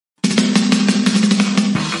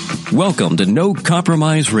Welcome to No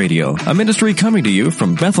Compromise Radio, a ministry coming to you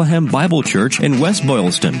from Bethlehem Bible Church in West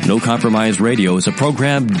Boylston. No Compromise Radio is a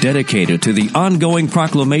program dedicated to the ongoing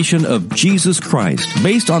proclamation of Jesus Christ,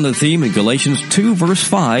 based on the theme in Galatians 2 verse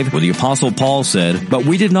 5, where the Apostle Paul said, "But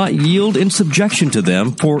we did not yield in subjection to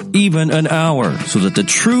them for even an hour, so that the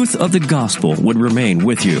truth of the gospel would remain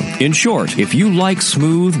with you." In short, if you like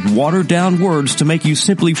smooth, watered-down words to make you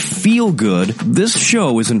simply feel good, this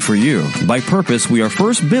show isn't for you. By purpose, we are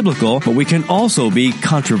first biblical, but we can also be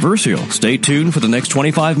controversial. Stay tuned for the next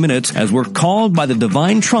 25 minutes as we're called by the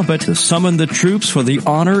divine trumpet to summon the troops for the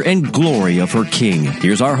honor and glory of her King.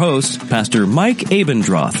 Here's our host, Pastor Mike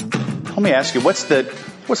Abendroth. Let me ask you, what's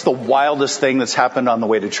the wildest thing that's happened on the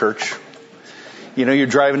way to church? You know, you're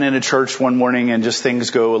driving into church one morning and just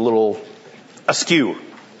things go a little askew.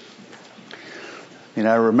 You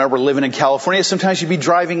know, I remember living in California. Sometimes you'd be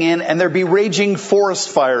driving in and there'd be raging forest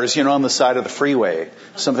fires, you know, on the side of the freeway.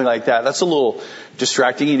 Something like that. That's a little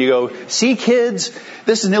distracting. And you go, see kids,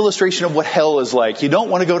 this is an illustration of what hell is like. You don't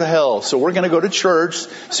want to go to hell. So we're going to go to church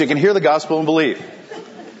so you can hear the gospel and believe.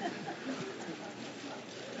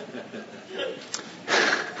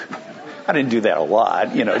 I didn't do that a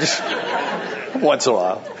lot, you know, just once in a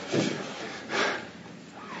while.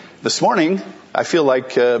 This morning, I feel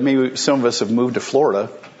like maybe some of us have moved to Florida,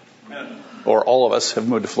 or all of us have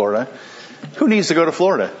moved to Florida. Who needs to go to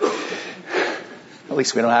Florida? At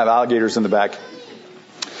least we don't have alligators in the back.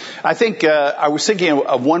 I think I was thinking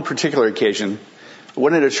of one particular occasion. I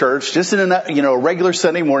went into church, just in a regular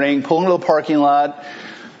Sunday morning, pull into the parking lot,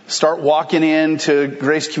 start walking into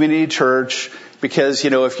Grace Community Church, because, you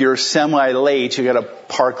know, if you're semi-late, you got to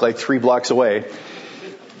park like 3 blocks away.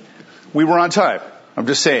 We were on time. I'm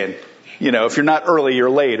just saying. You know, if you're not early,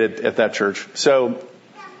 you're late at that church. So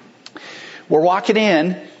we're walking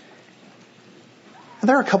in, and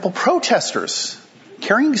there are a couple protesters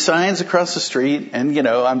carrying signs across the street. And, you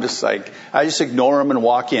know, I'm just like, I just ignore them and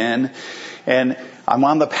walk in. And I'm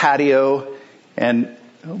on the patio, and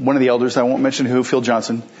one of the elders, I won't mention who, Phil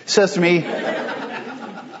Johnson, says to me,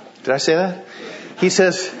 did I say that? He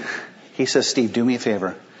says, Steve, do me a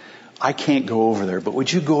favor. I can't go over there, but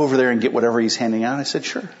would you go over there and get whatever he's handing out? I said,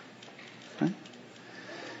 sure.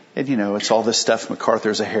 And, you know, it's all this stuff,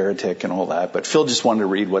 MacArthur's a heretic and all that. But Phil just wanted to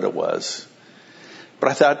read what it was. But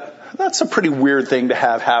I thought, that's a pretty weird thing to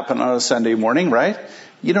have happen on a Sunday morning, right?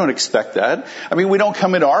 You don't expect that. I mean, we don't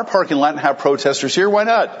come into our parking lot and have protesters here. Why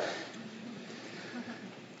not?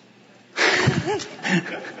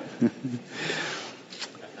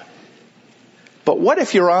 But what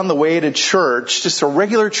if you're on the way to church, just a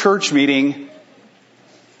regular church meeting,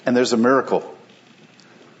 and there's a miracle?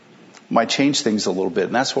 Might change things a little bit.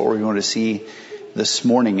 And that's what we're going to see this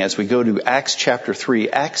morning as we go to Acts chapter 3.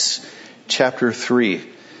 Acts chapter 3.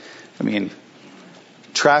 I mean,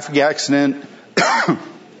 traffic accident,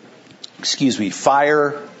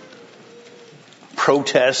 fire,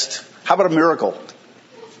 protest. How about a miracle?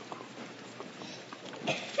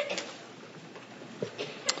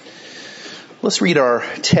 Let's read our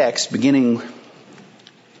text beginning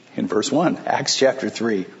in verse 1. Acts chapter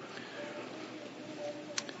 3.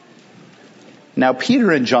 Now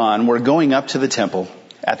Peter and John were going up to the temple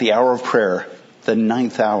at the hour of prayer, the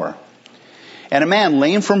 9th hour. And a man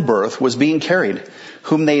lame from birth was being carried,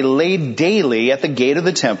 whom they laid daily at the gate of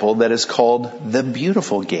the temple that is called the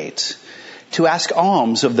Beautiful Gate, to ask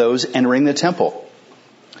alms of those entering the temple.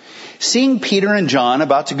 Seeing Peter and John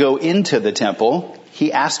about to go into the temple,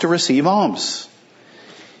 he asked to receive alms.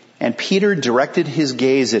 And Peter directed his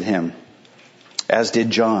gaze at him, as did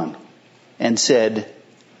John, and said,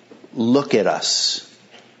 "Look at us."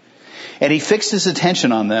 And he fixed his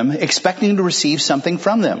attention on them, expecting to receive something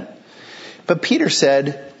from them. But Peter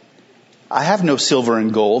said, "I have no silver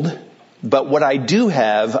and gold, but what I do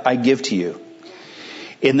have, I give to you.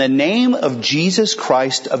 In the name of Jesus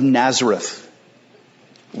Christ of Nazareth,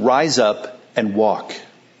 rise up and walk."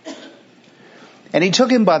 And he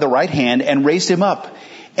took him by the right hand and raised him up.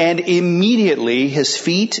 And immediately his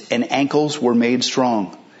feet and ankles were made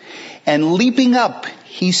strong. And leaping up,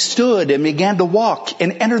 he stood and began to walk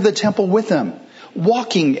and entered the temple with them,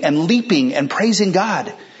 walking and leaping and praising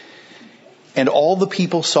God. And all the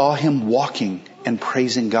people saw him walking and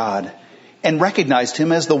praising God, and recognized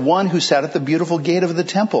him as the one who sat at the beautiful gate of the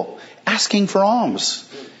temple, asking for alms.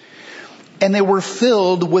 And they were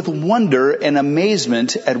filled with wonder and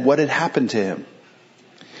amazement at what had happened to him.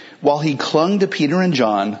 While he clung to Peter and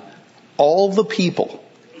John, all the people,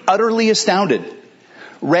 utterly astounded,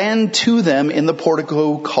 ran to them in the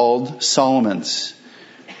portico called Solomon's.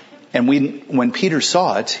 And when Peter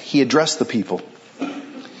saw it, he addressed the people.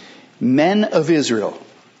 "Men of Israel,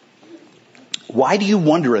 Why do you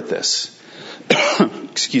wonder at this?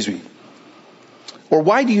 Excuse me. Or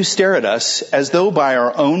why do you stare at us as though by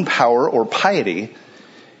our own power or piety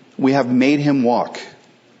we have made him walk?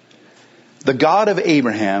 The God of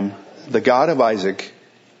Abraham, the God of Isaac,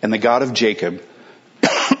 and the God of Jacob,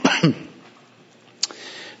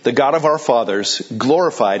 the God of our fathers,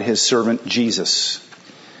 glorified his servant Jesus,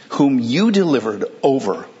 whom you delivered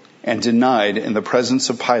over and denied in the presence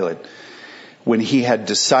of Pilate when he had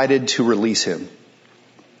decided to release him.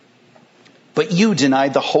 But you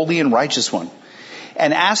denied the holy and righteous one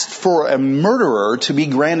and asked for a murderer to be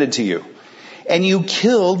granted to you. And you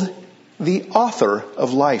killed the author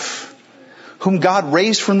of life, whom God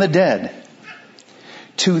raised from the dead.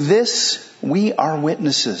 To this we are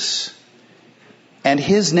witnesses. And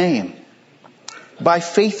his name, by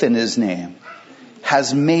faith in his name,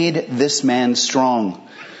 has made this man strong,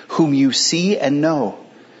 whom you see and know.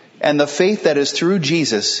 And the faith that is through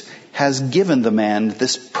Jesus has given the man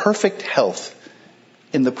this perfect health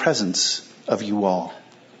in the presence of you all.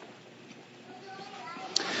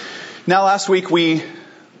 Now, last week we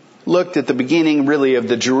looked at the beginning really of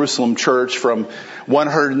the Jerusalem church from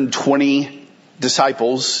 120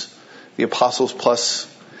 disciples, the apostles plus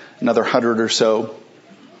another 100 or so.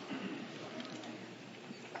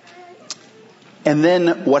 And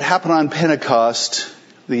then what happened on Pentecost,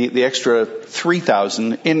 the extra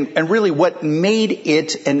 3,000, and really what made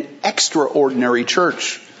it an extraordinary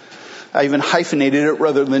church. I even hyphenated it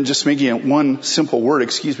rather than just making it one simple word.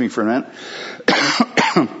 Excuse me for a minute.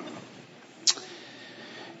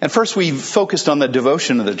 And first we focused on the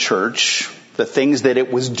devotion of the church, the things that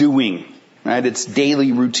it was doing, right? Its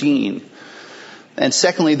daily routine. And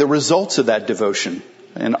secondly, the results of that devotion.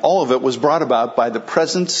 And all of it was brought about by the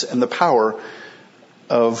presence and the power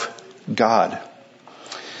of God.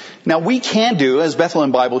 Now we can do, as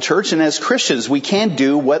Bethlehem Bible Church and as Christians, we can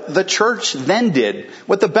do what the church then did,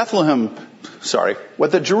 what the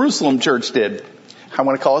Jerusalem church did. I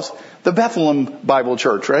want to call us the Bethlehem Bible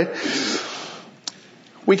Church, right?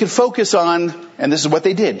 We can focus on, and this is what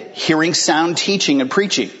they did, hearing sound teaching and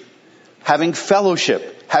preaching, having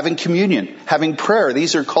fellowship, having communion, having prayer.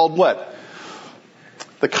 These are called what?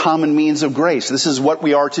 The common means of grace. This is what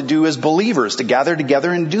we are to do as believers, to gather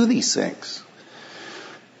together and do these things.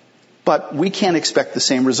 But we can't expect the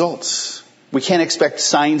same results. We can't expect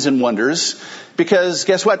signs and wonders because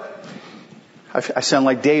guess what? I sound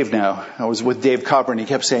like Dave now. I was with Dave Copper and he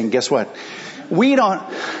kept saying, guess what? We don't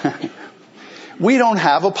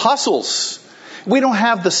have apostles. We don't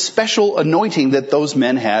have the special anointing that those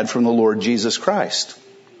men had from the Lord Jesus Christ.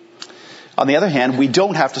 On the other hand, we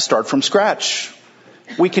don't have to start from scratch.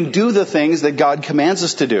 We can do the things that God commands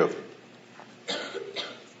us to do.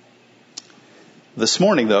 This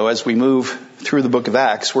morning, though, as we move through the book of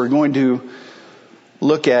Acts, we're going to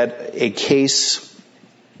look at a case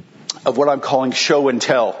of what I'm calling show and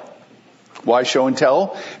tell. Why show and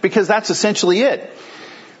tell? Because that's essentially it.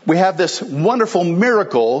 We have this wonderful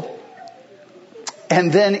miracle,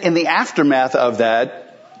 and then in the aftermath of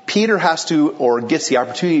that, Peter has to, or gets the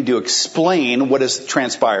opportunity to explain what has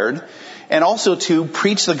transpired, and also to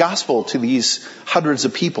preach the gospel to these hundreds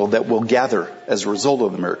of people that will gather as a result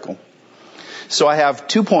of the miracle. So I have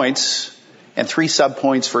 2 points and 3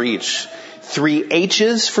 subpoints for each. 3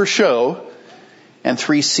 H's for show and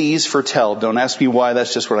 3 C's for tell. Don't ask me why,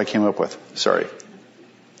 that's just what I came up with. Sorry.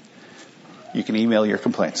 You can email your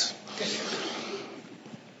complaints.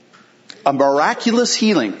 A miraculous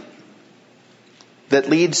healing that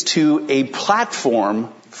leads to a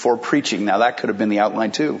platform for preaching. Now that could have been the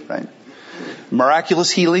outline too, right? Miraculous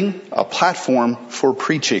healing, a platform for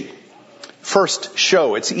preaching. First,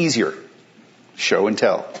 show. It's easier. Show and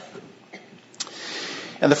tell.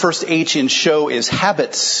 And the first H in show is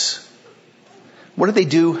habits. What do they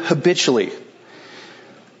do habitually?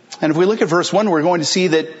 And if we look at verse 1, we're going to see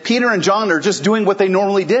that Peter and John are just doing what they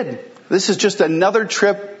normally did. This is just another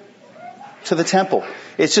trip to the temple.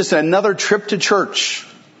 It's just another trip to church.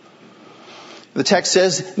 The text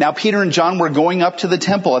says, now Peter and John were going up to the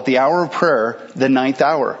temple at the hour of prayer, the 9th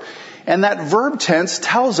hour. And that verb tense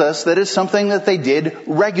tells us that it's something that they did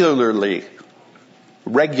regularly.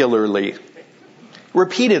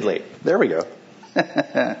 Repeatedly. There we go.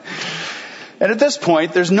 And at this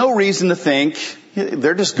point, there's no reason to think,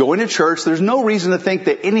 they're just going to church. There's no reason to think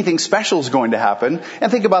that anything special is going to happen.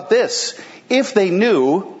 And think about this. If they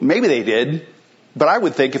knew, maybe they did, but I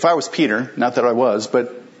would think if I was Peter, not that I was,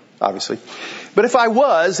 but obviously. But if I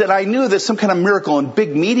was, and I knew that some kind of miracle and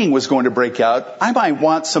big meeting was going to break out, I might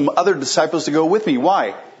want some other disciples to go with me.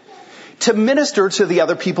 Why? To minister to the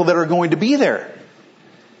other people that are going to be there.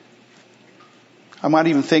 I might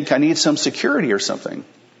even think I need some security or something.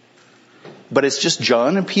 but it's just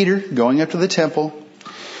John and Peter going up to the temple.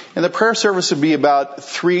 And the prayer service would be about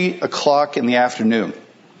 3 o'clock in the afternoon.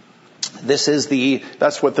 That's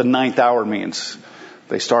what the 9th hour means.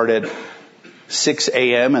 They start at 6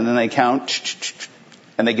 a.m. and then they count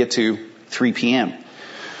and they get to 3 p.m.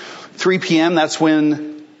 3 p.m., that's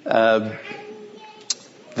when the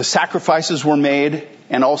sacrifices were made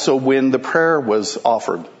and also when the prayer was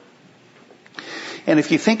offered. And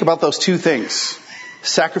if you think about those two things,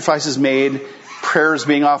 sacrifices made, prayers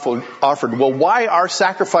being offered, well, why are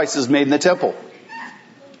sacrifices made in the temple?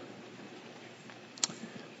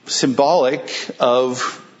 Symbolic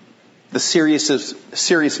of the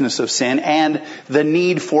seriousness of sin and the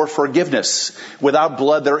need for forgiveness. Without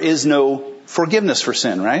blood, there is no forgiveness for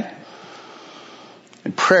sin, right?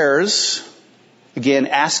 And prayers, again,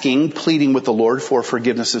 pleading with the Lord for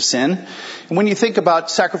forgiveness of sin. And when you think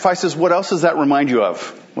about sacrifices, what else does that remind you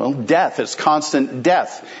of? Well, death. It's constant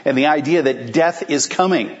death. And the idea that death is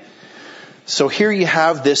coming. So here you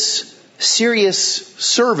have this serious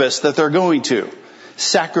service that they're going to.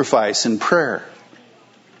 Sacrifice and prayer.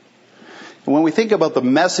 And when we think about the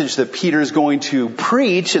message that Peter is going to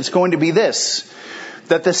preach, it's going to be this.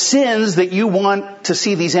 That the sins that you want to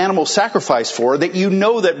see these animals sacrificed for, that you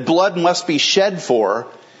know that blood must be shed for,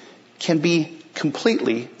 can be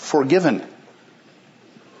completely forgiven.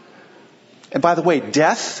 And by the way,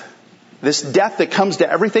 death, this death that comes to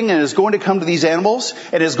everything and is going to come to these animals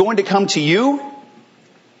and is going to come to you,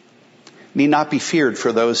 need not be feared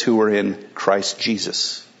for those who are in Christ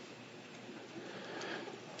Jesus.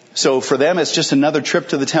 So for them, it's just another trip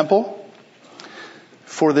to the temple.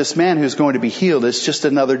 For this man who's going to be healed, it's just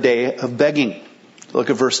another day of begging. Look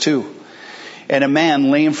at verse 2. And a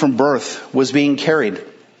man lame from birth was being carried,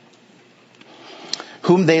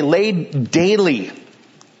 whom they laid daily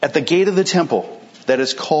at the gate of the temple that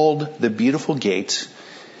is called the Beautiful Gate,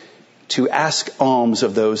 to ask alms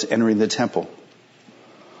of those entering the temple.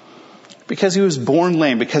 Because he was born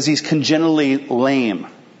lame, because he's congenitally lame,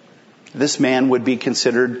 this man would be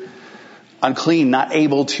considered unclean, not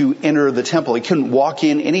able to enter the temple. He couldn't walk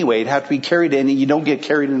in anyway. He'd have to be carried in, and you don't get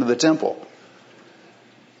carried into the temple.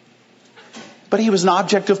 But he was an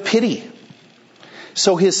object of pity.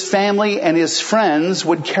 So his family and his friends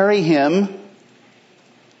would carry him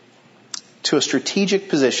to a strategic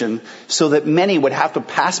position so that many would have to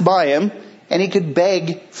pass by him and he could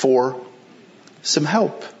beg for some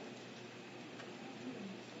help.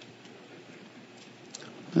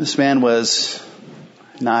 This man was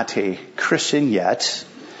not a Christian yet,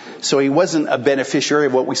 so he wasn't a beneficiary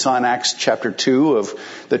of what we saw in Acts chapter 2 of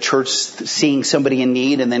the church seeing somebody in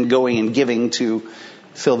need and then going and giving to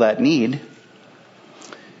fill that need.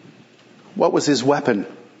 What was his weapon?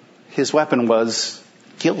 His weapon was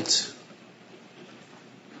guilt.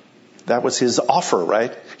 That was his offer,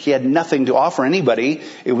 right? He had nothing to offer anybody.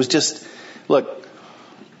 It was just, look,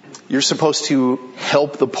 you're supposed to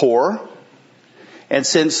help the poor. And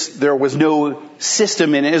since there was no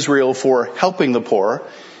system in Israel for helping the poor,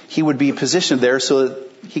 he would be positioned there so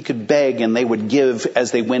that he could beg and they would give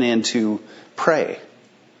as they went in to pray.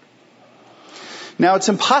 Now, it's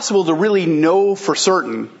impossible to really know for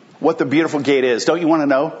certain what the Beautiful Gate is. Don't you want to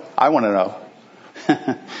know? I want to know.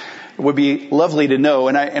 It would be lovely to know.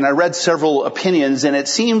 And I read several opinions, and it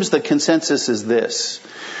seems the consensus is this.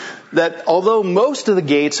 That although most of the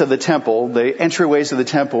gates of the temple, the entryways of the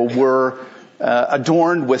temple, were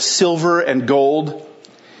adorned with silver and gold,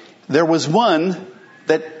 there was one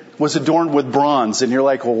that was adorned with bronze. And you're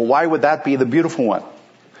like, well, why would that be the beautiful one?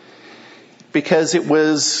 Because it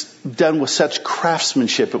was done with such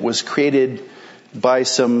craftsmanship. It was created by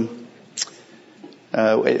some,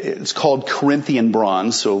 it's called Corinthian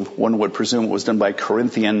bronze. So one would presume it was done by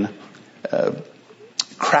Corinthian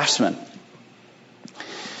craftsmen.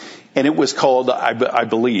 And it was called, I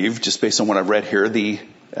believe, just based on what I've read here, the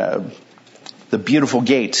Beautiful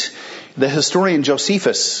Gate. The historian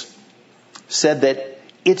Josephus said that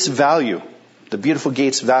its value, the Beautiful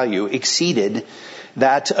Gate's value, exceeded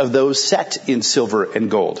that of those set in silver and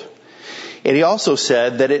gold. And he also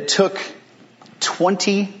said that it took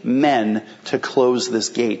 20 men to close this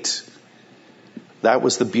gate. That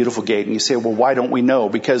was the Beautiful Gate. And you say, well, why don't we know?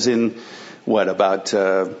 Because in, about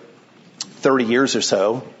 30 years or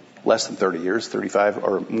so, less than 30 years, 35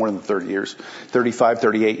 or more than 30 years, 35,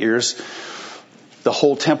 38 years, the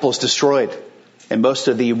whole temple is destroyed. And most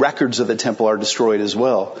of the records of the temple are destroyed as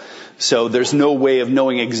well. So there's no way of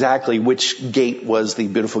knowing exactly which gate was the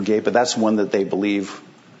Beautiful Gate, but that's one that they believe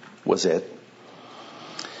was it.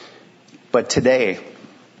 But today,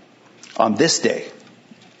 on this day,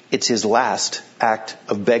 it's his last act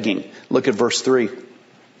of begging. Look at verse 3.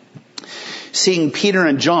 Seeing Peter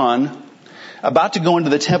and John about to go into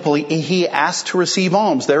the temple, he asked to receive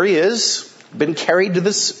alms. There he is, been carried to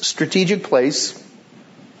this strategic place.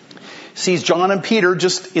 Sees John and Peter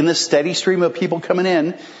just in this steady stream of people coming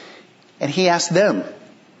in, and he asked them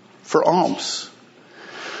for alms.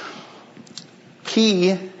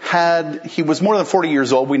 He was more than 40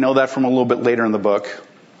 years old. We know that from a little bit later in the book.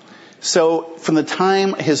 So from the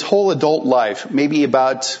time his whole adult life, maybe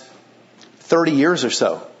about 30 years or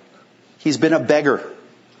so, he's been a beggar.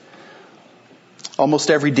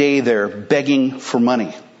 Almost every day they're begging for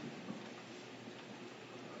money.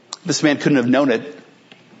 This man couldn't have known it,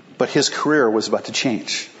 but his career was about to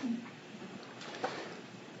change.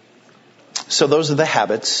 So those are the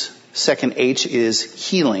habits. Second H is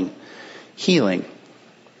healing. Healing.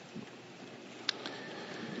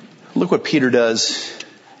 Look what Peter does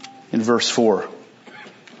in verse 4.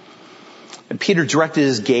 And Peter directed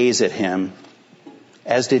his gaze at him,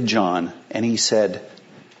 as did John, and he said,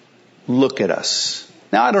 "Look at us."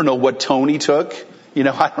 Now, I don't know what tone he took.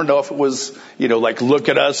 I don't know if it was, like, "Look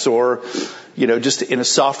at us," or, just in a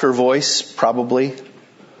softer voice, probably.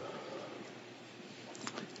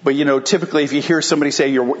 But, typically if you hear somebody say,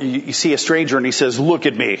 you see a stranger and he says, "Look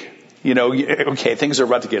at me," okay, things are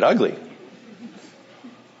about to get ugly.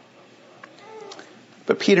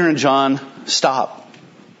 But Peter and John stop.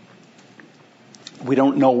 We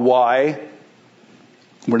don't know why.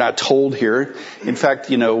 We're not told here. In fact,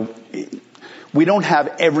 we don't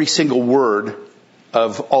have every single word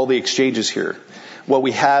of all the exchanges here. What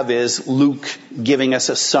we have is Luke giving us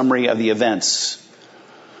a summary of the events.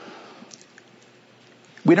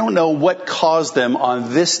 We don't know what caused them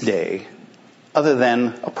on this day, other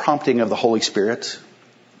than a prompting of the Holy Spirit.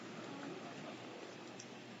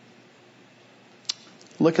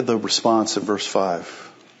 Look at the response of verse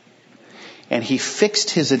 5. And he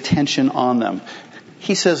fixed his attention on them.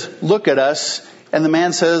 He says, "Look at us." And the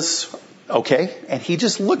man says, "Okay." And he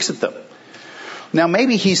just looks at them. Now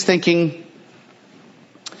maybe he's thinking,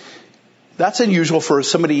 that's unusual for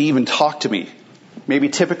somebody to even talk to me. Maybe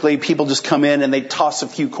typically people just come in and they toss a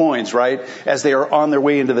few coins, right, as they are on their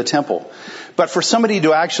way into the temple. But for somebody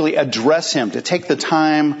to actually address him, to take the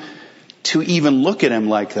time to even look at him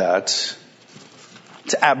like that,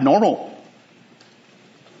 it's abnormal.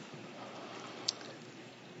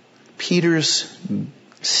 Peter's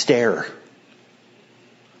stare,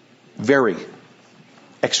 very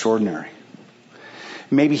extraordinary.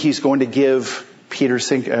 Maybe he's going to give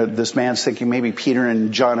this man's thinking maybe Peter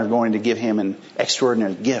and John are going to give him an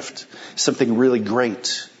extraordinary gift, something really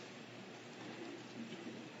great.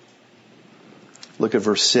 Look at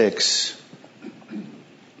verse 6.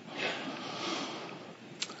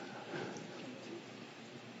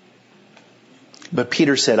 But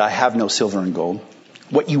Peter said, "I have no silver and gold.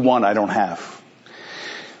 What you want, I don't have.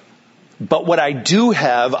 But what I do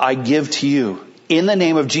have, I give to you. In the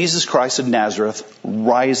name of Jesus Christ of Nazareth,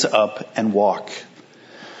 rise up and walk."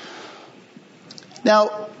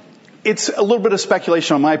 Now, it's a little bit of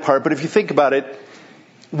speculation on my part, but if you think about it,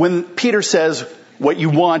 when Peter says, "What you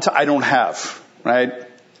want, I don't have," right?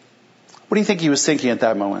 What do you think he was thinking at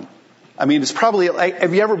that moment? I mean, it's probably like,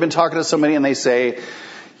 have you ever been talking to somebody and they say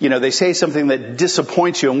something that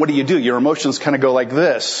disappoints you, and what do? Your emotions kind of go like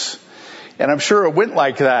this. And I'm sure it went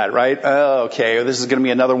like that, right? Oh, okay, this is going to be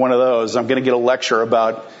another one of those. I'm going to get a lecture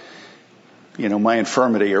about, my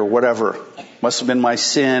infirmity or whatever. Must have been my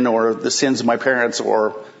sin or the sins of my parents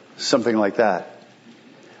or something like that.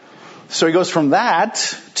 So he goes from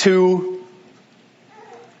that to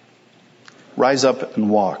rise up and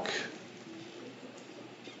walk.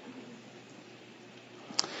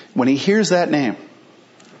 When he hears that name,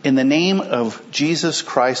 in the name of Jesus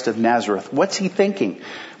Christ of Nazareth, what's he thinking?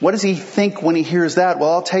 What does he think when he hears that? Well,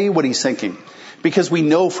 I'll tell you what he's thinking. Because we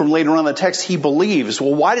know from later on in the text, he believes.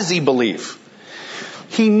 Well, why does he believe?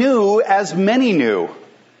 He knew, as many knew,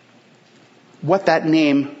 what that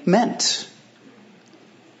name meant.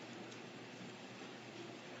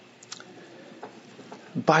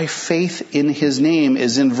 By faith in his name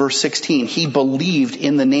is in verse 16. He believed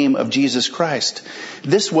in the name of Jesus Christ.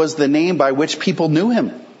 This was the name by which people knew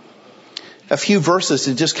him. A few verses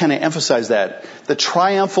to just kind of emphasize that. The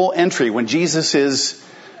triumphal entry, when Jesus is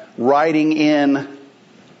riding in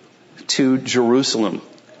to Jerusalem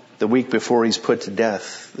the week before he's put to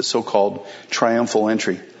death, the so-called triumphal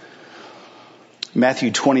entry.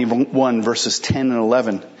 Matthew 21 verses 10 and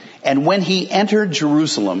 11. And when he entered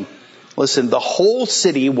Jerusalem, listen, the whole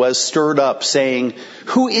city was stirred up, saying,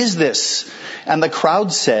 "Who is this?" And the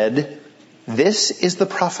crowd said, "This is the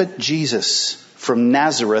prophet Jesus from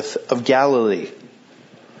Nazareth of Galilee."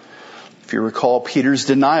 If you recall Peter's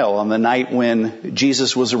denial on the night when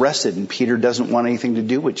Jesus was arrested, and Peter doesn't want anything to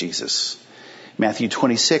do with Jesus. Matthew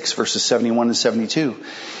 26, verses 71 and 72.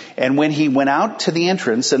 And when he went out to the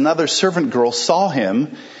entrance, another servant girl saw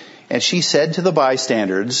him, and she said to the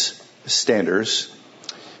bystanders,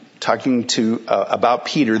 talking about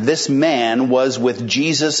Peter, "This man was with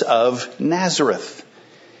Jesus of Nazareth."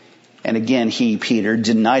 And again, he, Peter,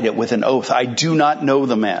 denied it with an oath. "I do not know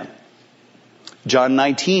the man." John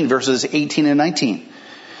 19, verses 18 and 19.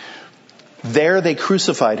 There they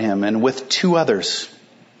crucified him, and with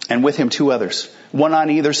him two others, one on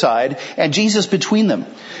either side, and Jesus between them.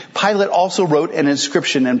 Pilate also wrote an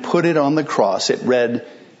inscription and put it on the cross. It read,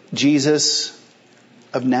 "Jesus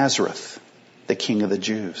of Nazareth, the King of the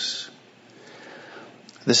Jews."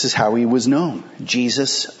 This is how he was known.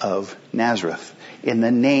 Jesus of Nazareth. "In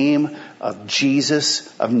the name of Jesus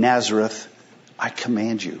of Nazareth, I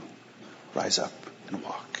command you, rise up and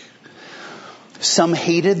walk." Some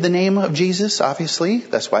hated the name of Jesus, obviously.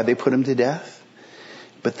 That's why they put him to death.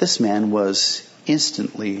 But this man was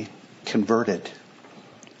instantly converted.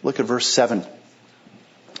 Look at verse 7.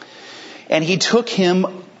 And he took him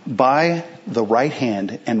by the right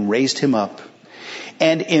hand and raised him up.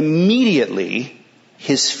 And immediately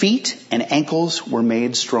his feet and ankles were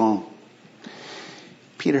made strong.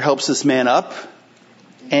 Peter helps this man up,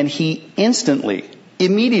 and he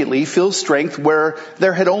immediately feels strength where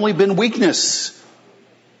there had only been weakness.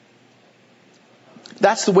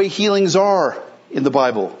 That's the way healings are in the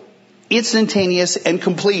Bible. Instantaneous and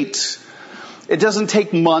complete. It doesn't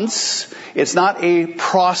take months. It's not a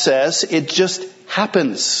process. It just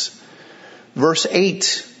happens. Verse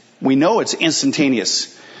 8, we know it's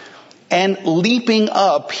instantaneous. And leaping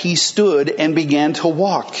up, he stood and began to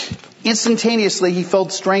walk. Instantaneously, he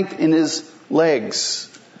felt strength in his legs.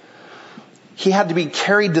 He had to be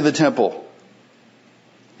carried to the temple.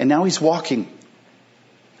 And now he's walking.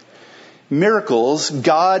 Miracles,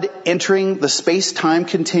 God entering the space-time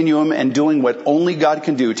continuum and doing what only God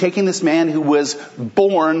can do. Taking this man who was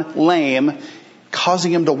born lame,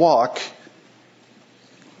 causing him to walk.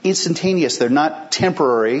 Instantaneous. They're not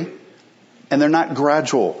temporary, and they're not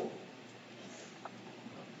gradual.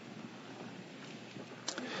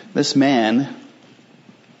 This man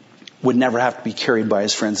would never have to be carried by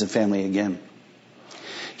his friends and family again.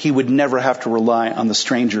 He would never have to rely on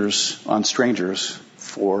strangers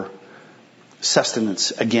for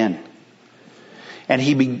sustenance again. And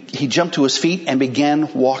he jumped to his feet and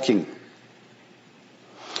began walking.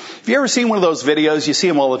 Have you ever seen one of those videos? You see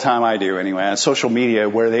them all the time. I do anyway, on social media,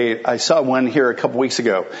 where I saw one here a couple weeks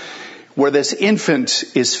ago, where this infant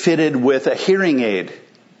is fitted with a hearing aid.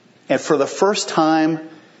 And for the first time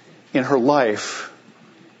in her life,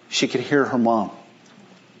 she could hear her mom.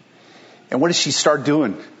 And what does she start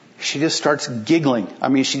doing? She just starts giggling. I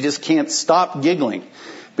mean, she just can't stop giggling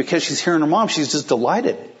because she's hearing her mom. She's just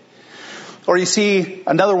delighted. Or you see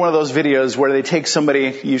another one of those videos where they take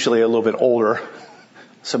somebody, usually a little bit older,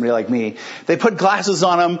 somebody like me, they put glasses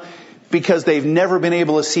on them because they've never been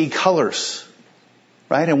able to see colors.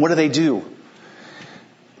 Right? And what do?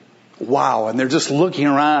 Wow. And they're just looking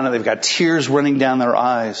around and they've got tears running down their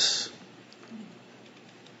eyes.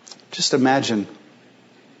 Just imagine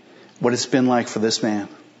what it's been like for this man.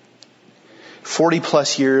 40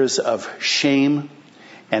 plus years of shame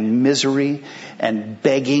and misery and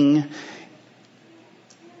begging.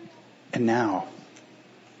 And now,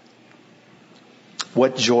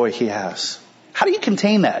 what joy he has. How do you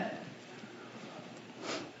contain that?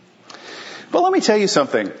 But let me tell you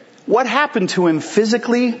something. What happened to him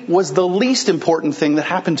physically was the least important thing that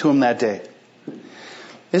happened to him that day.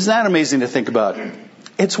 Isn't that amazing to think about?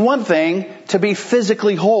 It's one thing to be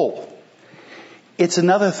physically whole. It's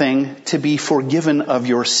another thing to be forgiven of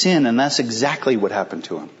your sin, and that's exactly what happened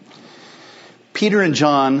to him. Peter and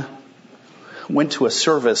John went to a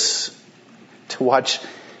service to watch,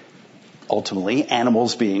 ultimately,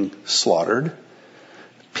 animals being slaughtered,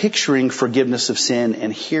 picturing forgiveness of sin,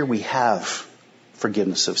 and here we have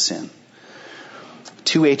forgiveness of sin.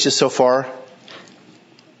 2 H's so far: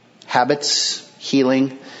 habits,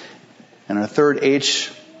 healing, and our third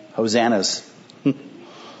H, hosannas.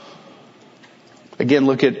 Again,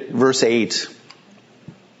 look at verse 8.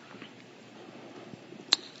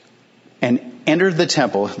 And entered the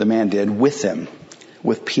temple, the man did, with them,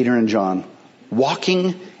 with Peter and John,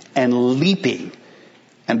 walking and leaping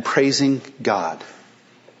and praising God.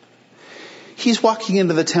 He's walking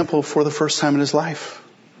into the temple for the first time in his life.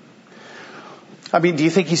 I mean, do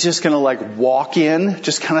you think he's just going to walk in,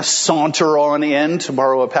 just kind of saunter on in, to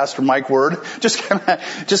borrow a Pastor Mike word, just kind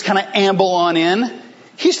of amble on in?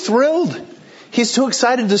 He's thrilled. He's too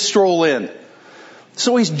excited to stroll in.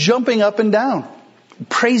 So he's jumping up and down,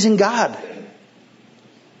 praising God.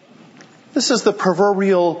 This is the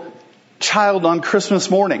proverbial child on Christmas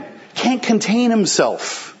morning can't contain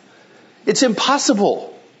himself. It's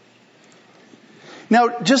impossible.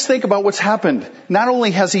 Now, just think about what's happened. Not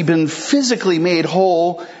only has he been physically made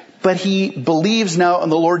whole, but he believes now in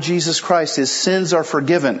the Lord Jesus Christ. His sins are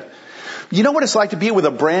forgiven. You know what it's like to be with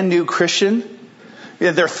a brand new Christian?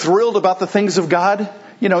 They're thrilled about the things of God.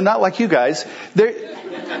 Not like you guys. They're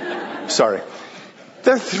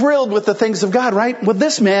thrilled with the things of God, right? Well,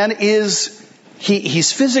 this man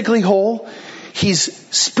he's physically whole. He's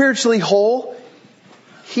spiritually whole.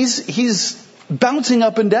 He's bouncing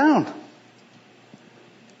up and down.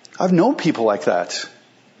 I've known people like that.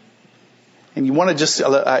 And you want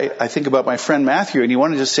to I think about my friend Matthew, and you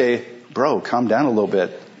want to just say, bro, calm down a little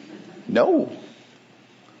bit. No.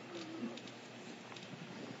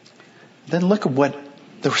 Then look at what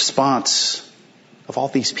the response of all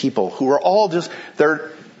these people who are all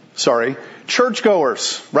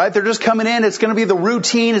churchgoers, right? They're just coming in. It's going to be the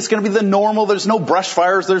routine. It's going to be the normal. There's no brush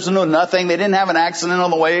fires. There's no nothing. They didn't have an accident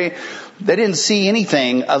on the way. They didn't see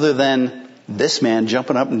anything other than this man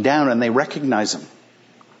jumping up and down, and they recognize him.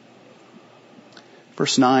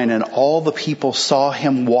 Verse 9, and all the people saw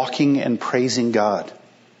him walking and praising God,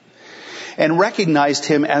 and recognized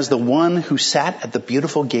him as the one who sat at the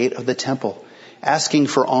beautiful gate of the temple, asking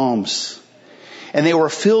for alms. And they were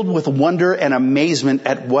filled with wonder and amazement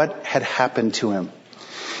at what had happened to him.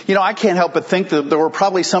 I can't help but think that there were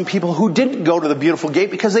probably some people who didn't go to the beautiful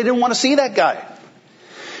gate because they didn't want to see that guy.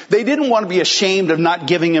 They didn't want to be ashamed of not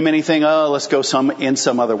giving him anything. Oh, let's go in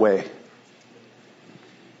some other way.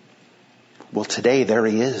 Well, today, there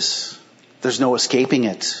he is. There's no escaping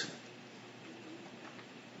it.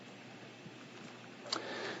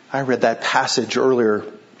 I read that passage earlier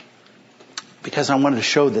because I wanted to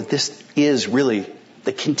show that this is really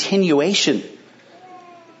the continuation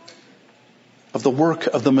of the work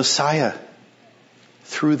of the Messiah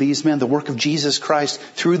through these men, the work of Jesus Christ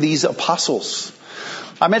through these apostles.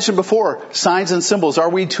 I mentioned before, signs and symbols. Are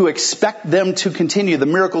we to expect them to continue? The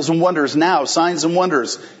miracles and wonders now, signs and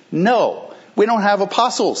wonders? No, we don't have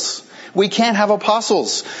apostles. We can't have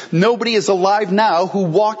apostles. Nobody is alive now who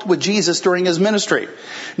walked with Jesus during his ministry.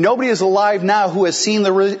 Nobody is alive now who has seen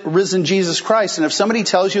the risen Jesus Christ. And if somebody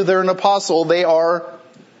tells you they're an apostle, they are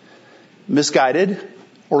misguided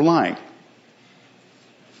or lying.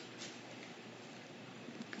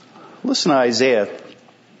 Listen to Isaiah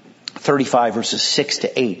 35 verses 6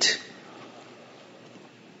 to 8.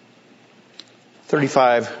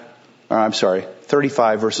 35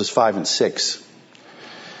 verses 5 and 6.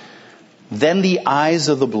 Then the eyes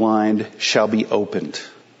of the blind shall be opened,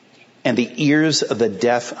 and the ears of the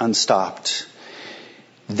deaf unstopped.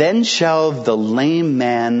 Then shall the lame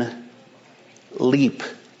man leap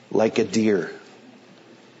like a deer,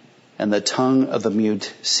 and the tongue of the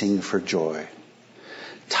mute sing for joy.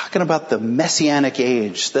 Talking about the Messianic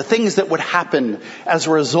age, the things that would happen as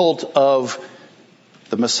a result of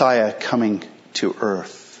the Messiah coming to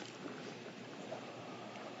earth.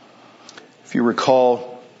 If you recall,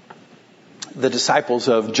 the disciples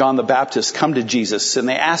of John the Baptist come to Jesus and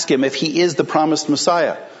they ask him if he is the promised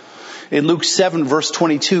Messiah. In Luke 7 verse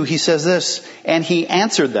 22, he says this, and he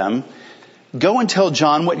answered them, go and tell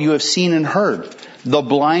John what you have seen and heard. The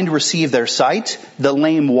blind receive their sight, the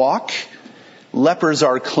lame walk, lepers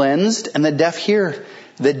are cleansed, and the deaf hear.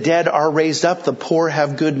 The dead are raised up, the poor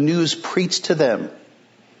have good news preached to them.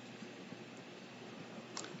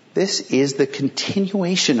 This is the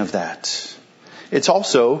continuation of that. It's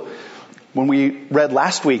also, when we read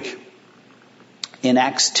last week in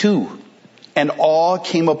Acts 2, and awe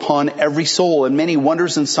came upon every soul, and many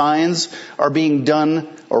wonders and signs are being done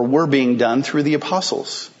or were being done through the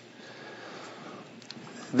apostles.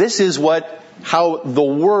 This is how the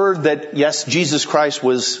word that, yes, Jesus Christ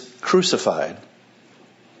was crucified.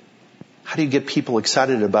 How do you get people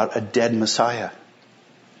excited about a dead Messiah?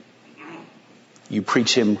 You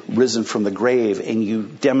preach him risen from the grave, and you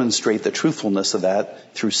demonstrate the truthfulness of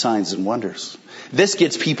that through signs and wonders. This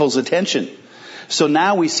gets people's attention. So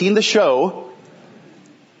now we've seen the show,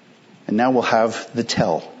 and now we'll have the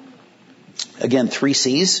tell. Again, 3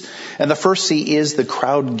 C's. And the first C is the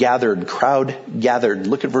crowd gathered. Crowd gathered.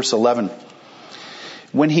 Look at verse 11.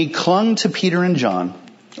 When he clung to Peter and John,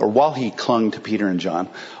 or while he clung to Peter and John,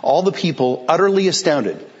 all the people, utterly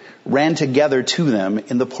astounded, ran together to them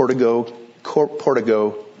in the portico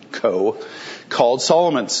called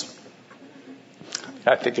Solomon's.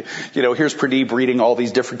 I think, here's Pradeep reading all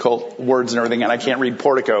these difficult words and everything, and I can't read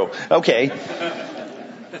portico. Okay.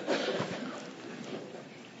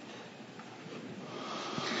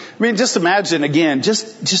 I mean, just imagine again,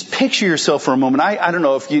 just picture yourself for a moment. I don't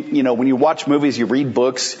know if you know, when you watch movies, you read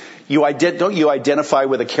books, don't you identify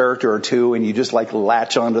with a character or two and you just like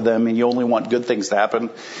latch onto them and you only want good things to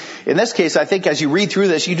happen? In this case, I think as you read through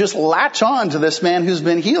this, you just latch on to this man who's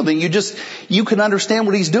been healed and you can understand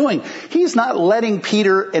what he's doing. He's not letting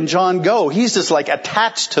Peter and John go. He's just like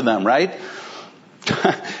attached to them, right?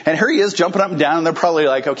 And here he is jumping up and down and they're probably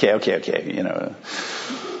like, okay, you know.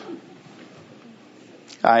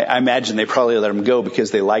 I imagine they probably let him go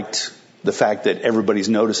because they liked the fact that everybody's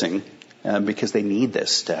noticing, because they need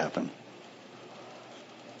this to happen.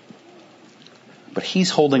 But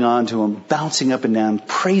he's holding on to him, bouncing up and down,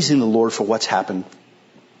 praising the Lord for what's happened.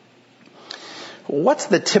 What's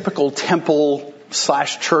the typical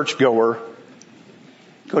temple/church goer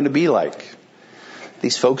going to be like?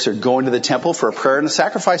 These folks are going to the temple for a prayer and a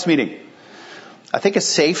sacrifice meeting. I think it's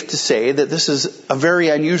safe to say that this is a very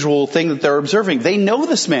unusual thing that they're observing. They know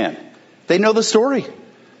this man. They know the story.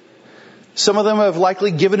 Some of them have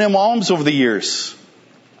likely given him alms over the years.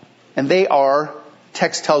 And they are,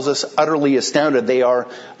 text tells us, utterly astounded. They are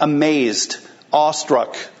amazed,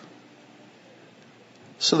 awestruck.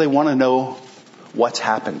 So they want to know what's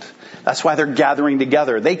happened. That's why they're gathering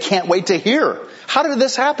together. They can't wait to hear. How did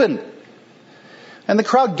this happen? And the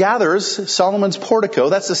crowd gathers, Solomon's portico.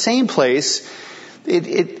 That's the same place.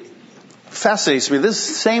 It fascinates me. This is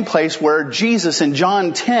the same place where Jesus in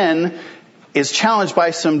John 10 is challenged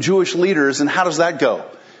by some Jewish leaders. And how does that go?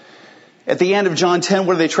 At the end of John 10,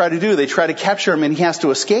 what do they try to do? They try to capture him and he has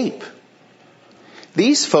to escape.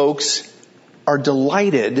 These folks are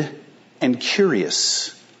delighted and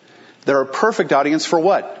curious. They're a perfect audience for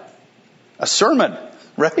what? A sermon,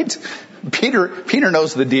 right? Peter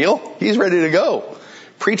knows the deal. He's ready to go.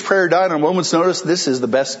 Preach, prayer, die on a moment's notice. This is the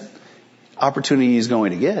best opportunity he's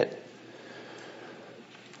going to get.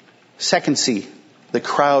 Second C, the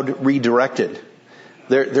crowd redirected.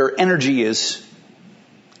 Their energy is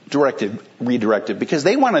redirected because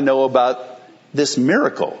they want to know about this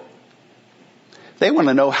miracle. They want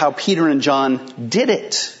to know how Peter and John did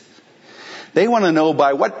it. They want to know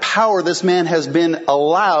by what power this man has been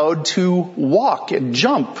allowed to walk and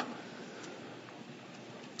jump.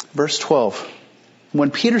 Verse 12. When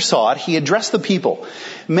Peter saw it, he addressed the people.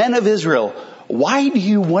 Men of Israel, why do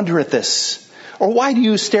you wonder at this? Or why do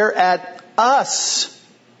you stare at us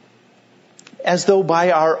as though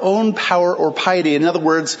by our own power or piety? In other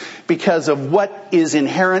words, because of what is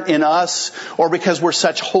inherent in us, or because we're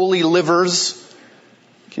such holy livers.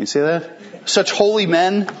 Can you say that? Such holy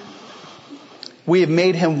men. We have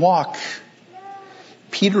made him walk.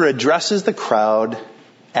 Peter addresses the crowd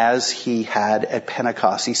as he had at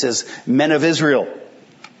Pentecost. He says, men of Israel.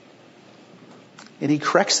 And he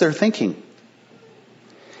corrects their thinking.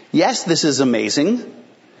 Yes, this is amazing,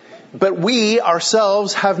 but we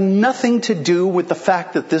ourselves have nothing to do with the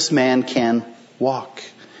fact that this man can walk.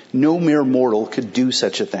 No mere mortal could do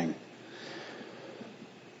such a thing.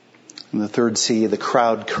 And the third C, the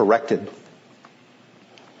crowd corrected.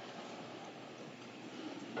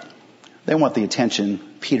 They want the attention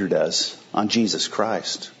Peter does on Jesus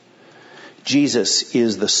Christ. Jesus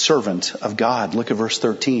is the servant of God. Look at verse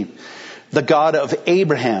 13. The God of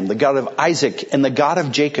Abraham, the God of Isaac, and the God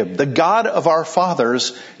of Jacob, the God of our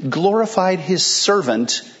fathers, glorified his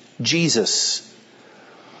servant, Jesus.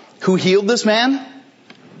 Who healed this man?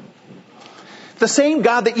 The same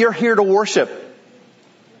God that you're here to worship.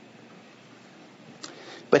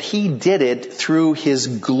 But he did it through his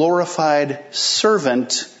glorified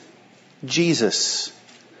servant, Jesus.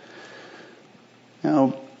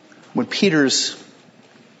 Now, when Peter's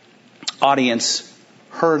audience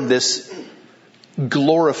heard this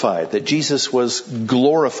glorified, that Jesus was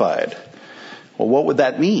glorified, well, what would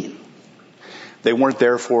that mean? They weren't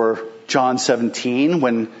there for John 17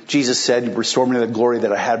 when Jesus said, restore me to the glory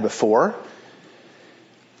that I had before.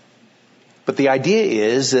 But the idea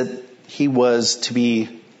is that he was to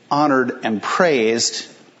be honored and praised,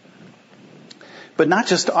 but not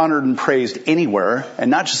just honored and praised anywhere,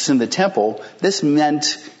 and not just in the temple. This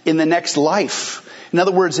meant in the next life. In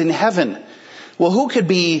other words, in heaven. Well, who could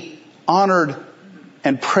be honored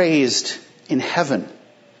and praised in heaven?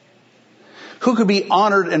 Who could be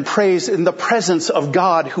honored and praised in the presence of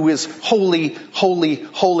God who is holy, holy,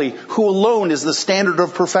 holy, who alone is the standard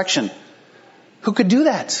of perfection? Who could do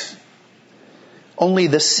that? Only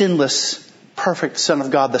the sinless, perfect Son of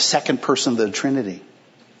God, the second person of the Trinity.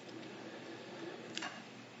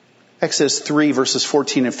 Exodus 3 verses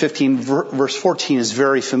 14 and 15. Verse 14 is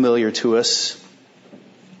very familiar to us.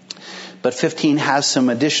 But 15 has some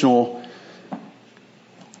additional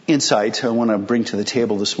insight I want to bring to the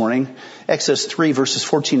table this morning. Exodus 3 verses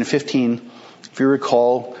 14 and 15. If you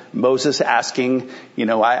recall, Moses asking,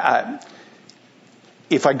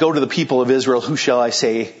 if I go to the people of Israel, who shall I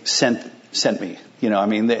say sent me?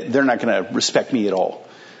 They're not going to respect me at all.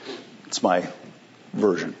 It's my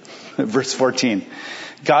version. Verse 14.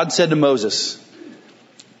 God said to Moses,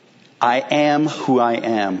 I am who I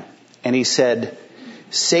am. And he said,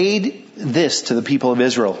 say this to the people of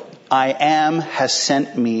Israel, I am has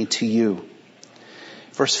sent me to you.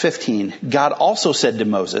 Verse 15. God also said to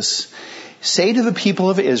Moses, say to the people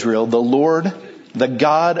of Israel, the Lord, the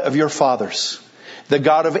God of your fathers, the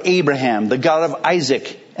God of Abraham, the God of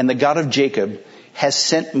Isaac, and the God of Jacob has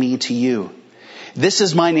sent me to you. This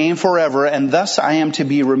is my name forever, and thus I am to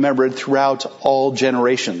be remembered throughout all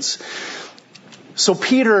generations. So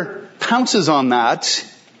Peter pounces on that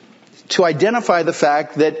to identify the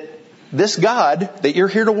fact that this God that you're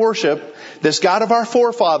here to worship, this God of our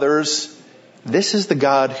forefathers, this is the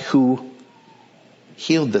God who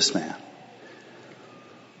healed this man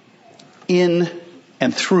in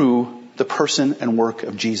and through the person and work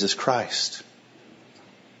of Jesus Christ.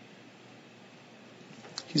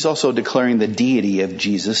 He's also declaring the deity of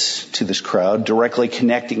Jesus to this crowd, directly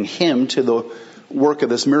connecting him to the work of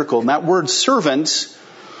this miracle. And that word servant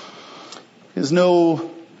is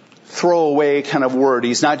no throwaway kind of word.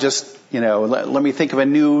 He's not just, let me think of a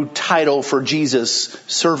new title for Jesus,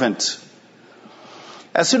 servant.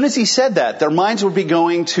 As soon as he said that, their minds would be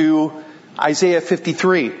going to Isaiah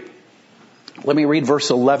 53. Let me read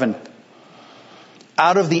verse 11.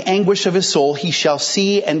 Out of the anguish of his soul he shall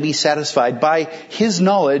see and be satisfied. By his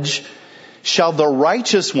knowledge shall the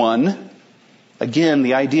righteous one, again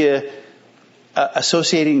the idea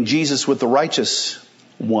associating Jesus with the righteous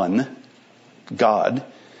one, God,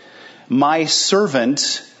 my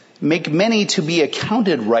servant, make many to be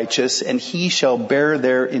accounted righteous, and he shall bear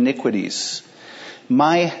their iniquities.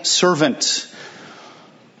 My servant,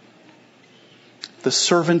 the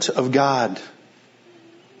servant of God.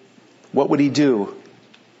 What would he do?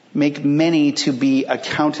 Make many to be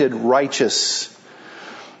accounted righteous,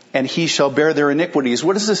 and he shall bear their iniquities.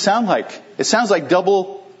 What does this sound like? It sounds like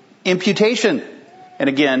double imputation. And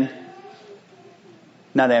again,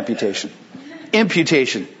 not amputation.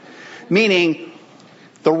 Imputation. Meaning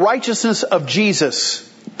the righteousness of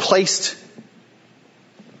Jesus placed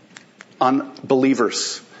on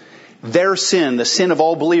believers. Their sin, the sin of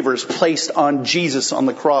all believers, placed on Jesus on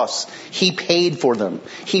the cross. He paid for them.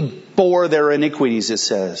 He bore their iniquities, it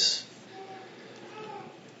says.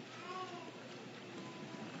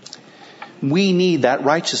 We need that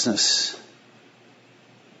righteousness.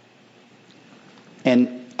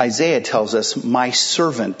 And Isaiah tells us, my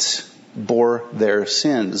servant bore their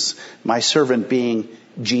sins. My servant being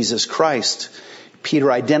Jesus Christ.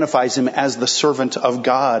 Peter identifies him as the servant of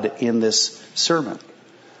God in this sermon.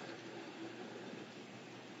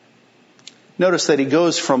 Notice that he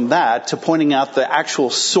goes from that to pointing out the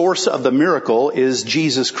actual source of the miracle is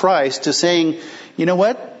Jesus Christ, to saying, you know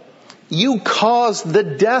what? You caused the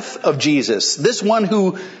death of Jesus. This one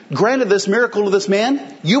who granted this miracle to this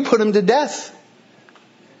man, you put him to death.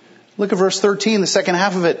 Look at verse 13, the second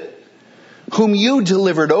half of it. Whom you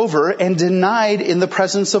delivered over and denied in the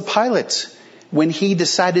presence of Pilate when he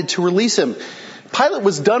decided to release him. Pilate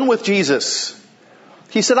was done with Jesus.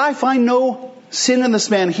 He said, I find no sin in this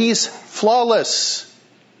man. He's flawless.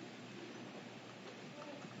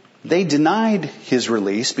 They denied his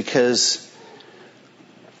release because,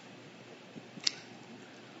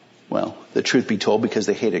 the truth be told, because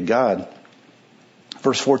they hated God.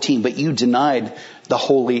 Verse 14, but you denied the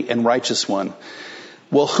holy and righteous one.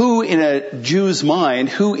 Well, who in a Jew's mind,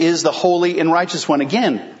 who is the holy and righteous one?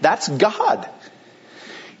 Again, that's God.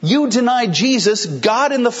 You denied Jesus,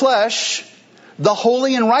 God in the flesh, the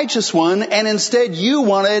holy and righteous one, and instead you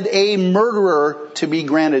wanted a murderer to be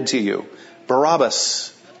granted to you,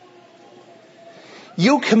 Barabbas.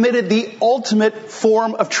 You committed the ultimate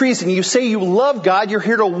form of treason. You say you love God, you're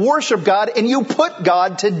here to worship God, and you put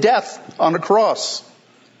God to death on a cross.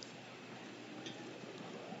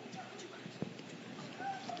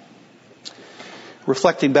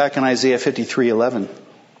 Reflecting back on Isaiah 53:11,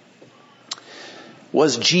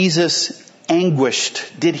 was Jesus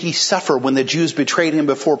anguished? Did he suffer when the Jews betrayed him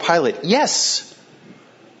before Pilate? Yes.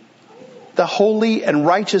 The holy and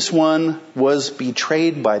righteous one was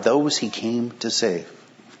betrayed by those he came to save.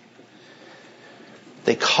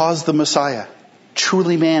 They caused the Messiah,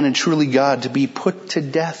 truly man and truly God, to be put to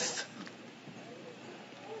death.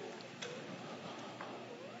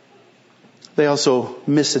 They also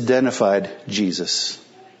misidentified Jesus.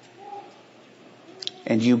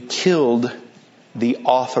 And you killed the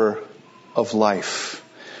author of life,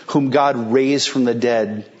 whom God raised from the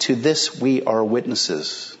dead. To this we are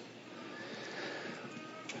witnesses.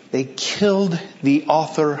 They killed the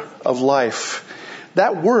author of life.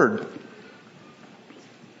 That word,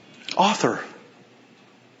 author.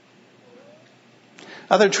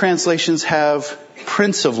 Other translations have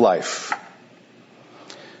Prince of Life.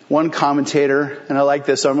 One commentator, and I like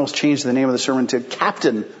this, I almost changed the name of the sermon to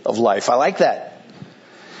Captain of Life. I like that.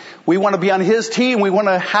 We want to be on his team. We want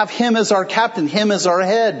to have him as our captain, him as our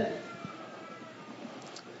head.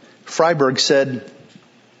 Freiberg said,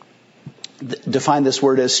 define this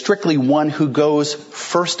word as strictly one who goes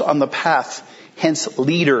first on the path, hence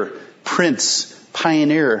leader, prince,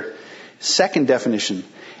 pioneer. Second definition,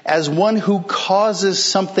 as one who causes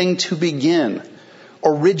something to begin,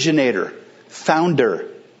 originator, founder,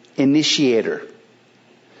 initiator.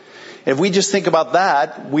 If we just think about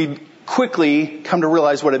that, we quickly come to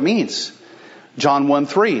realize what it means. John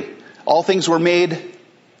 1:3, all things were made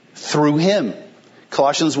through him.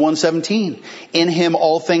 Colossians 1:17, in him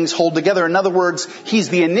all things hold together. In other words, he's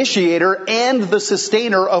the initiator and the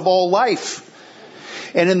sustainer of all life.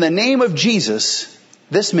 And in the name of Jesus,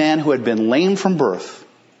 this man who had been lame from birth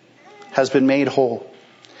has been made whole.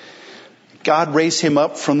 God raised him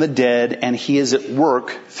up from the dead, and he is at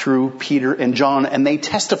work through Peter and John, and they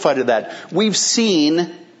testify to that. We've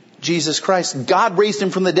seen Jesus Christ. God raised him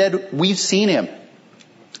from the dead. We've seen him.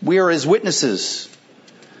 We are his witnesses.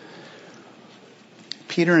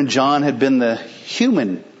 Peter and John had been the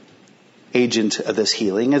human agent of this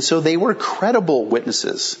healing, and so they were credible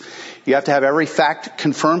witnesses. You have to have every fact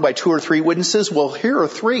confirmed by 2 or 3 witnesses. Well, here are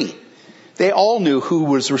 3. They all knew who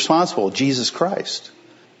was responsible, Jesus Christ.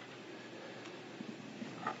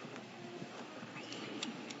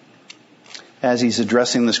 As he's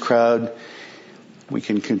addressing this crowd, we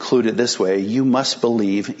can conclude it this way. You must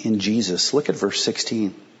believe in Jesus. Look at verse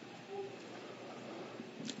 16.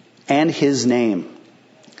 And his name,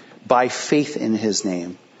 by faith in his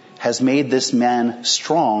name, has made this man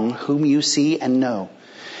strong, whom you see and know.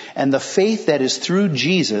 And the faith that is through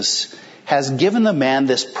Jesus has given the man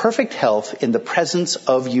this perfect health in the presence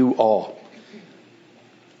of you all.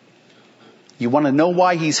 You want to know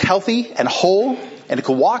why he's healthy and whole and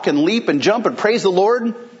can walk and leap and jump and praise the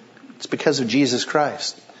Lord? It's because of Jesus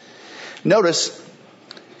Christ. Notice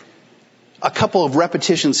a couple of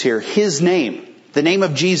repetitions here. His name, the name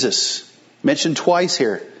of Jesus, mentioned twice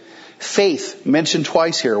here. Faith, mentioned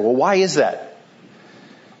twice here. Well, why is that?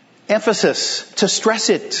 Emphasis, to stress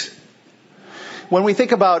it. When we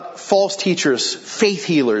think about false teachers, faith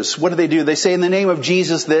healers, what do? They say in the name of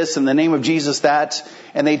Jesus this, in the name of Jesus that,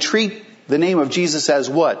 and they treat the name of Jesus as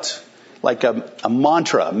what? Like a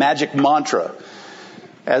mantra, a magic mantra,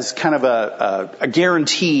 as kind of a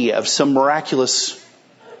guarantee of some miraculous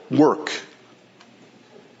work.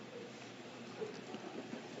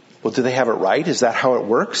 Well, do they have it right? Is that how it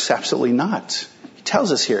works? Absolutely not. He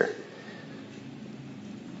tells us here.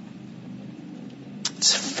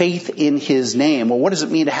 It's faith in his name. Well, what does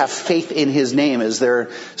it mean to have faith in his name? Is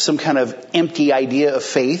there some kind of empty idea of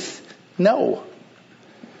faith? No.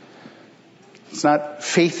 It's not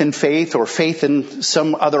faith in faith or faith in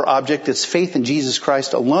some other object. It's faith in Jesus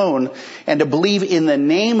Christ alone. And to believe in the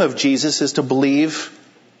name of Jesus is to believe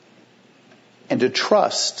and to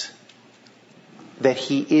trust that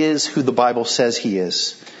he is who the Bible says he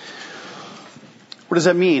is. What does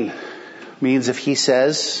that mean? It means if he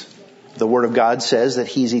says, the Word of God says that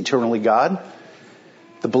he's eternally God,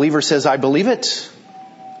 the believer says, I believe it.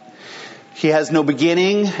 He has no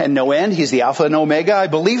beginning and no end. He's the Alpha and Omega. I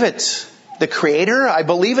believe it. The Creator, I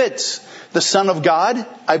believe it. The Son of God,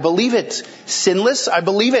 I believe it. Sinless, I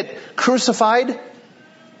believe it. Crucified,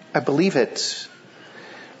 I believe it.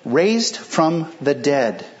 Raised from the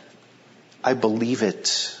dead, I believe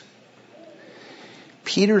it.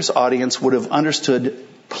 Peter's audience would have understood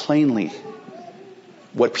plainly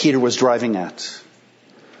what Peter was driving at.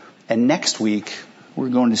 And next week, we're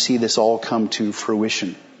going to see this all come to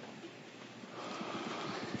fruition.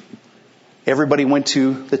 Everybody went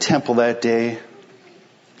to the temple that day.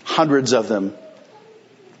 Hundreds of them.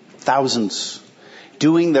 Thousands.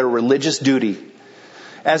 Doing their religious duty.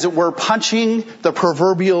 As it were, punching the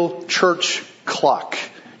proverbial church clock.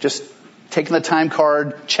 Just taking the time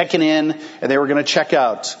card, checking in, and they were going to check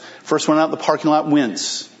out. First one out in the parking lot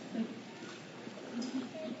wins.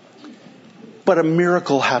 But a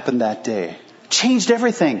miracle happened that day. Changed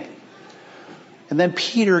everything. And then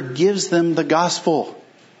Peter gives them the gospel.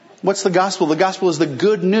 What's the gospel? The gospel is the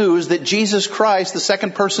good news that Jesus Christ, the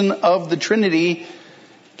second person of the Trinity,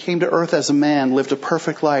 came to earth as a man, lived a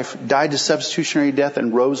perfect life, died a substitutionary death,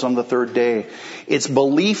 and rose on the third day. It's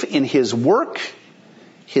belief in his work,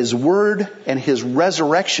 his word, and his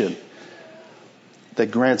resurrection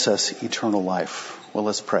that grants us eternal life. Well,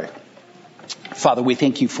 let's pray. Father, we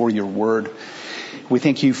thank you for your word. We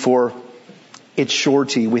thank you for its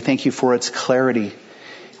surety. We thank you for its clarity.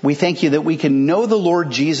 We thank you that we can know the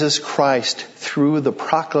Lord Jesus Christ through the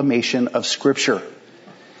proclamation of Scripture.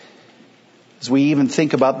 As we even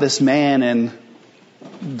think about this man and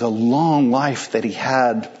the long life that he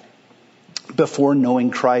had before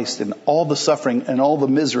knowing Christ, and all the suffering and all the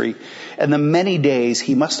misery and the many days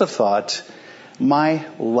he must have thought, my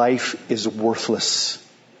life is worthless.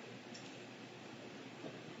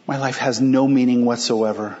 My life has no meaning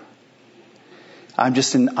whatsoever. I'm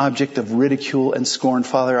just an object of ridicule and scorn.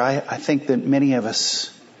 Father, I think that many of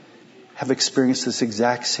us have experienced this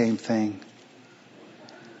exact same thing.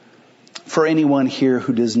 For anyone here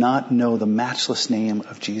who does not know the matchless name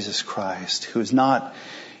of Jesus Christ, who has not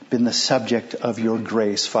been the subject of your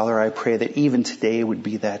grace, Father, I pray that even today would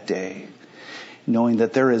be that day, knowing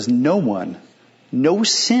that there is no one, no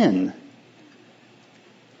sin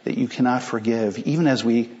that you cannot forgive. Even as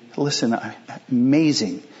we listen,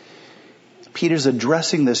 amazing. Peter's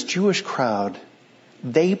addressing this Jewish crowd.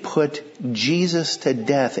 They put Jesus to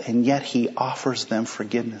death, and yet he offers them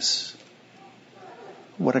forgiveness.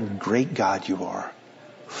 What a great God you are,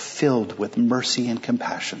 filled with mercy and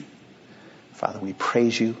compassion. Father, we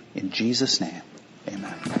praise you in Jesus' name.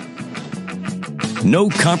 Amen.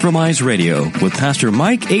 No Compromise Radio with Pastor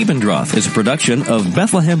Mike Abendroth is a production of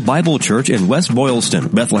Bethlehem Bible Church in West Boylston.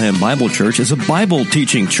 Bethlehem Bible Church is a Bible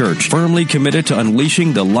teaching church firmly committed to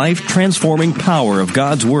unleashing the life-transforming power of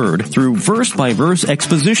God's Word through verse-by-verse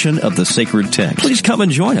exposition of the sacred text. Please come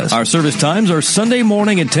and join us. Our service times are Sunday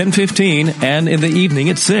morning at 10:15 and in the evening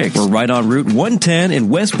at 6. We're right on Route 110 in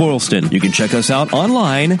West Boylston. You can check us out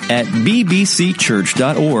online at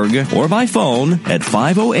bbcchurch.org or by phone at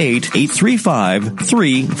 508-835-3400.